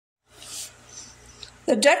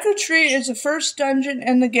The Deku Tree is the first dungeon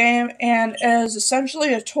in the game and is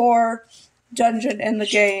essentially a Tor dungeon in the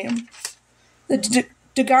game. The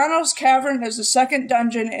Dagano's Cavern is the second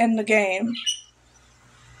dungeon in the game.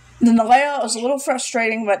 Then the layout is a little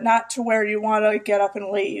frustrating, but not to where you want to get up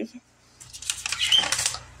and leave.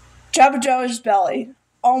 Jabba Joe's Belly.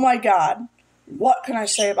 Oh my god. What can I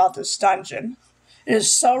say about this dungeon? It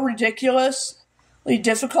is so ridiculously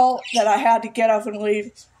difficult that I had to get up and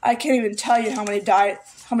leave. I can't even tell you how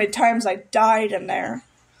many times I died in there.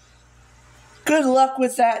 Good luck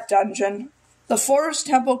with that dungeon. The Forest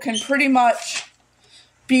Temple can pretty much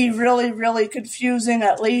be really, really confusing,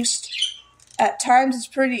 at least. At times it's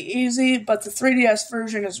pretty easy, but the 3DS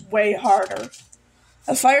version is way harder.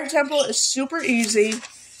 The Fire Temple is super easy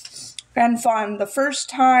and fun. The first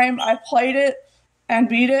time I played it and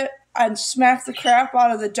beat it, I'd smack the crap out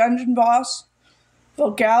of the dungeon boss.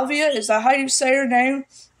 Volgalvia, is that how you say her name?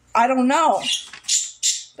 I don't know.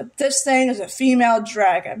 But this thing is a female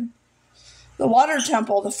dragon. The Water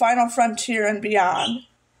Temple, the Final Frontier and beyond.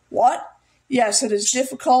 What? Yes, it is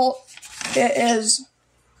difficult. It is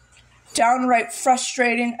downright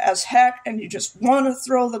frustrating as heck, and you just want to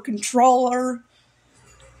throw the controller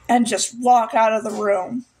and just walk out of the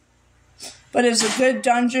room. But it is a good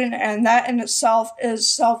dungeon, and that in itself is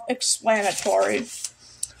self-explanatory.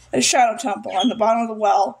 The Shadow Temple on the bottom of the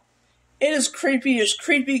well. It is creepy as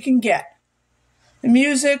creepy can get. The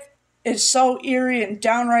music is so eerie and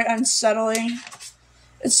downright unsettling.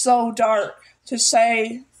 It's so dark, to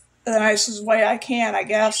say the nicest way I can, I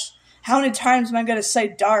guess. How many times am I going to say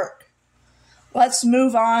dark? Let's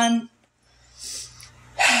move on.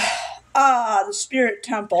 The Spirit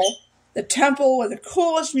Temple. The temple with the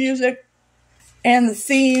coolest music and the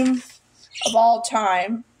theme of all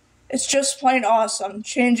time. It's just plain awesome,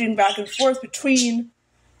 changing back and forth between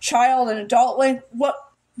child and adult Link. What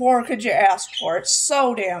more could you ask for? It's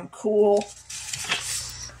so damn cool.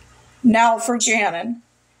 Now for Ganon.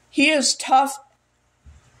 He is tough.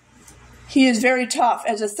 He is very tough.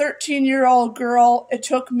 As a 13-year-old girl, it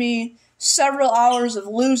took me several hours of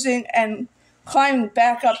losing and climbing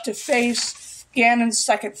back up to face Ganon's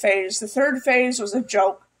second phase. The third phase was a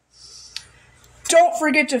joke. Don't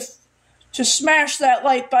forget to smash that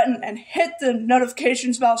like button and hit the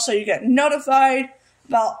notifications bell so you get notified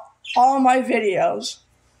about all my videos.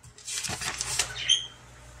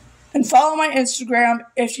 And follow my Instagram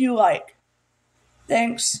if you like.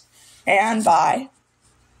 Thanks, and bye.